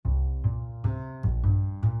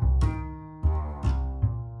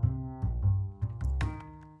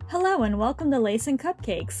Hello and welcome to Lace and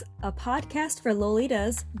Cupcakes, a podcast for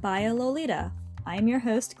Lolitas by a Lolita. I'm your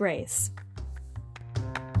host, Grace.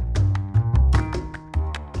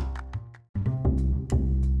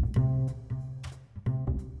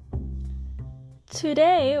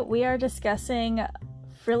 Today we are discussing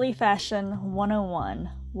Frilly Fashion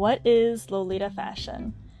 101. What is Lolita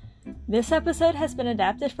fashion? This episode has been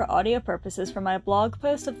adapted for audio purposes from my blog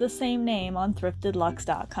post of the same name on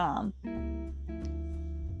thriftedlux.com.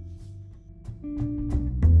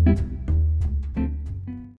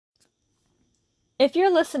 If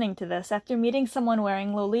you're listening to this after meeting someone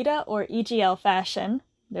wearing Lolita or EGL fashion,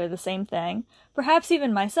 they're the same thing, perhaps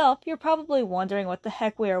even myself, you're probably wondering what the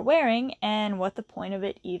heck we are wearing and what the point of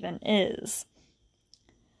it even is.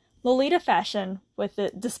 Lolita fashion,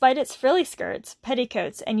 despite its frilly skirts,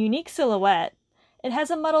 petticoats, and unique silhouette, it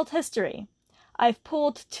has a muddled history. I've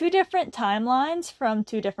pulled two different timelines from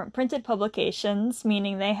two different printed publications,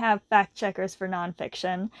 meaning they have fact checkers for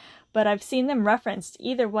nonfiction, but I've seen them referenced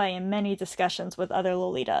either way in many discussions with other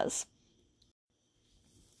Lolitas.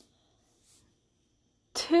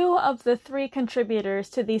 Two of the three contributors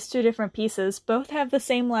to these two different pieces both have the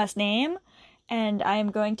same last name, and I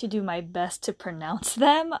am going to do my best to pronounce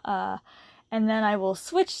them, and then I will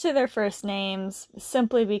switch to their first names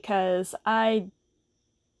simply because I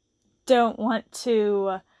don't want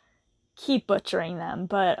to keep butchering them.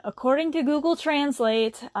 But according to Google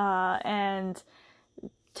Translate, and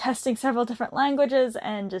testing several different languages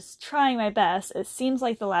and just trying my best, it seems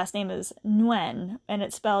like the last name is Nguyen, and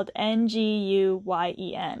it's spelled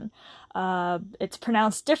Nguyen. It's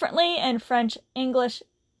pronounced differently in French, English,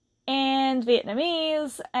 and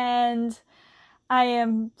Vietnamese, and I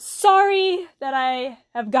am sorry that I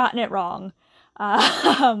have gotten it wrong.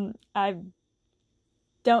 I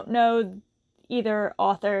don't know either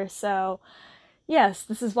author, so yes,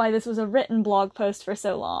 this is why this was a written blog post for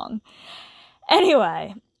so long.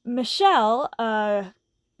 Anyway, Michelle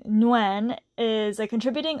Nguyen is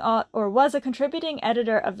was a contributing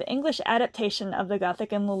editor of the English adaptation of the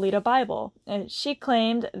Gothic and Lolita Bible. She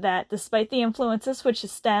claimed that despite the influences which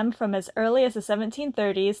stem from as early as the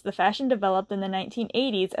 1730s, the fashion developed in the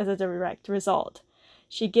 1980s as a direct result.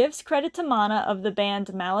 She gives credit to Mana of the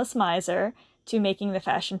band Malice Miser to making the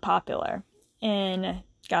fashion popular in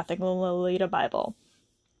Gothic and Lolita Bible.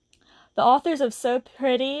 The authors of So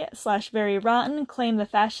Pretty / Very Rotten claim the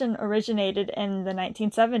fashion originated in the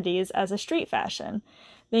 1970s as a street fashion.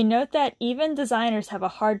 They note that even designers have a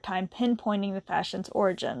hard time pinpointing the fashion's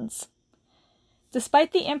origins.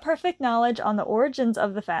 Despite the imperfect knowledge on the origins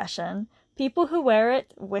of the fashion, people who wear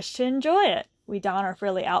it wish to enjoy it. We don our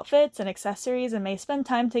frilly outfits and accessories and may spend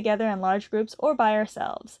time together in large groups or by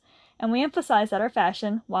ourselves. And we emphasize that our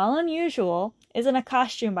fashion, while unusual, isn't a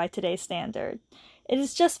costume by today's standard. It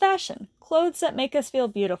is just fashion, clothes that make us feel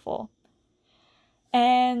beautiful.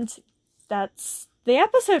 And that's the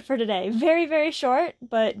episode for today. Very, very short,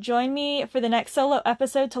 but join me for the next solo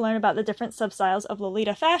episode to learn about the different substyles of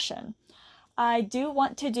Lolita fashion. I do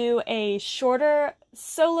want to do a shorter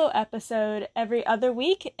solo episode every other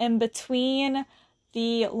week in between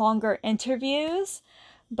the longer interviews,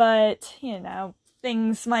 but,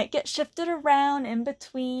 things might get shifted around in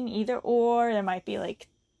between either or. There might be like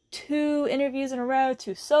 2 interviews in a row,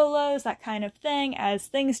 2 solos, that kind of thing, as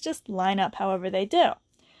things just line up however they do.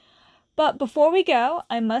 But before we go,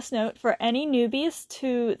 I must note for any newbies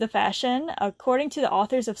to the fashion, according to the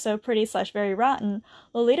authors of So Pretty / Very Rotten,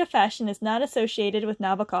 Lolita fashion is not associated with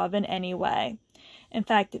Nabokov in any way. In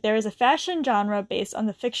fact, there is a fashion genre based on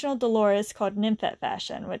the fictional Dolores called Nymphet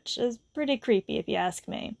fashion, which is pretty creepy if you ask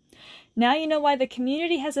me. Now you know why the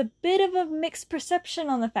community has a bit of a mixed perception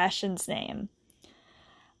on the fashion's name.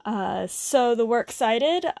 So the works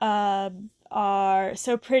cited are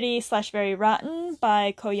So Pretty / Very Rotten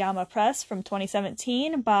by Koyama Press from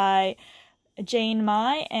 2017 by Jane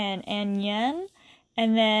Mai and Ann Nguyen,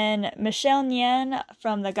 and then Michelle Nguyen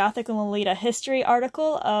from the Gothic and Lolita History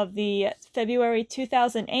article of the February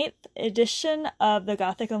 2008 edition of the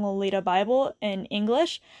Gothic and Lolita Bible in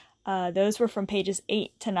English. Those were from pages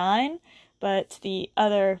 8 to 9, but the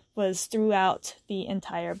other was throughout the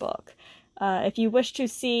entire book. If you wish to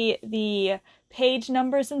see the page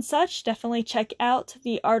numbers and such, definitely check out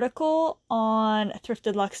the article on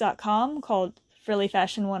thriftedlux.com called Frilly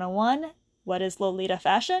Fashion 101, What is Lolita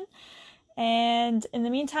Fashion? And in the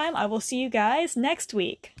meantime, I will see you guys next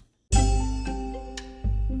week.